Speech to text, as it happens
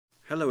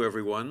Hello,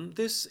 everyone.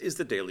 This is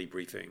the Daily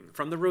Briefing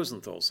from the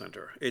Rosenthal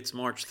Center. It's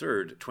March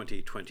 3rd,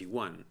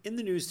 2021. In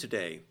the news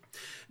today,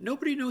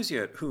 nobody knows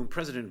yet whom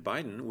President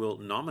Biden will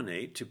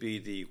nominate to be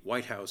the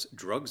White House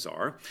drug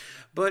czar,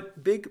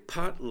 but big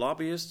pot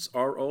lobbyists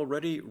are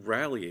already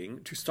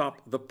rallying to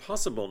stop the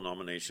possible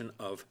nomination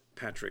of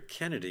Patrick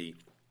Kennedy.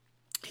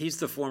 He's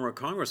the former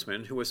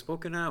congressman who has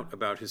spoken out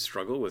about his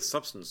struggle with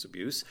substance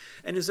abuse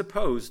and is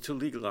opposed to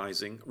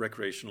legalizing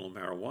recreational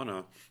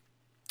marijuana.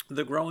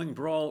 The growing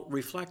brawl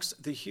reflects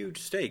the huge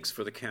stakes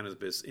for the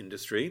cannabis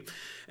industry,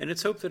 and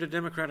it's hoped that a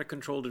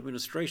Democratic-controlled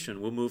administration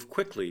will move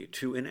quickly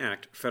to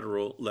enact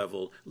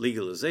federal-level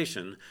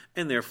legalization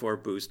and therefore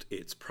boost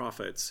its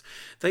profits.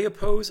 They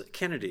oppose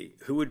Kennedy,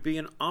 who would be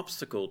an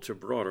obstacle to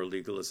broader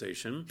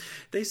legalization.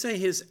 They say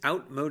his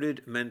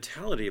outmoded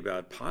mentality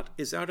about pot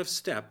is out of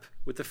step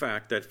with the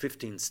fact that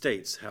 15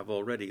 states have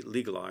already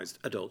legalized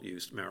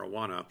adult-use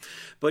marijuana.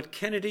 But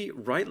Kennedy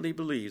rightly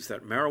believes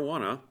that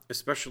marijuana,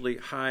 especially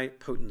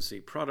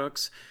high-potency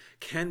products,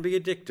 can be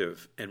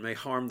addictive and may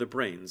harm the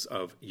brains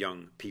of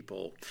young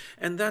people.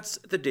 And that's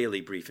the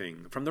Daily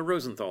Briefing from the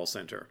Rosenthal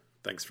Center.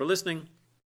 Thanks for listening.